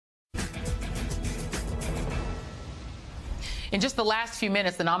In just the last few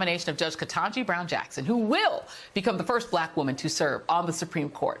minutes, the nomination of Judge Ketanji Brown Jackson, who will become the first black woman to serve on the Supreme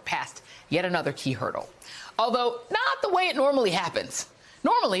Court, passed yet another key hurdle. Although not the way it normally happens.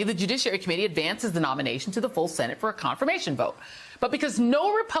 Normally, the Judiciary Committee advances the nomination to the full Senate for a confirmation vote. But because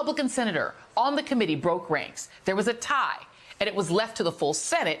no Republican senator on the committee broke ranks, there was a tie, and it was left to the full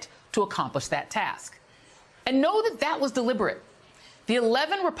Senate to accomplish that task. And know that that was deliberate. The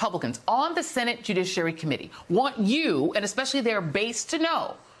 11 Republicans on the Senate Judiciary Committee want you, and especially their base, to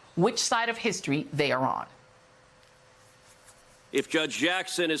know which side of history they are on. If Judge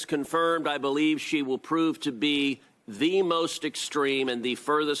Jackson is confirmed, I believe she will prove to be the most extreme and the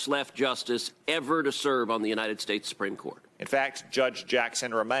furthest left justice ever to serve on the United States Supreme Court. In fact, Judge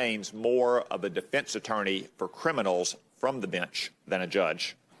Jackson remains more of a defense attorney for criminals from the bench than a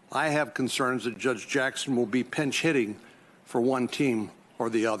judge. I have concerns that Judge Jackson will be pinch hitting for one team or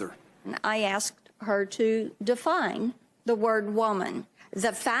the other. I asked her to define the word woman.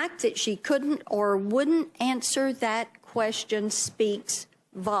 The fact that she couldn't or wouldn't answer that question speaks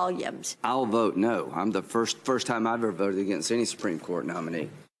volumes. I'll vote no. I'm the first time I've ever voted against any Supreme Court nominee.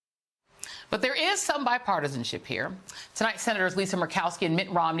 But there is some bipartisanship here. Tonight, Senators Lisa Murkowski and Mitt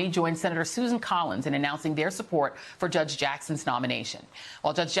Romney joined Senator Susan Collins in announcing their support for Judge Jackson's nomination.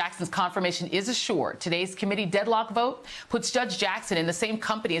 While Judge Jackson's confirmation is assured, today's committee deadlock vote puts Judge Jackson in the same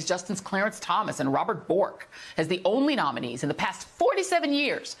company as Justice Clarence Thomas and Robert Bork as the only nominees in the past 47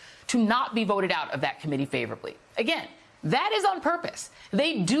 years to not be voted out of that committee favorably. Again, that is on purpose.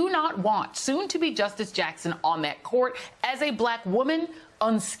 They do not want soon-to-be Justice Jackson on that court as a black woman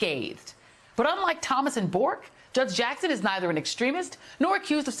unscathed. But unlike Thomas and Bork, Judge Jackson is neither an extremist nor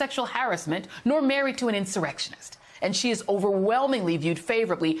accused of sexual harassment nor married to an insurrectionist. And she is overwhelmingly viewed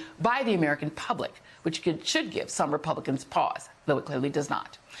favorably by the American public, which should give some Republicans pause, though it clearly does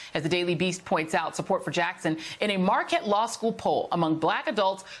not. As the Daily Beast points out, support for Jackson in a Marquette Law School poll among black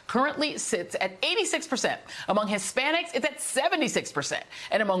adults currently sits at 86%. Among Hispanics, it's at 76%.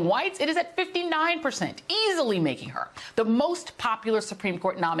 And among whites, it is at 59%, easily making her the most popular Supreme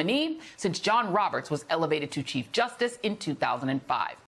Court nominee since John Roberts was elevated to Chief Justice in 2005.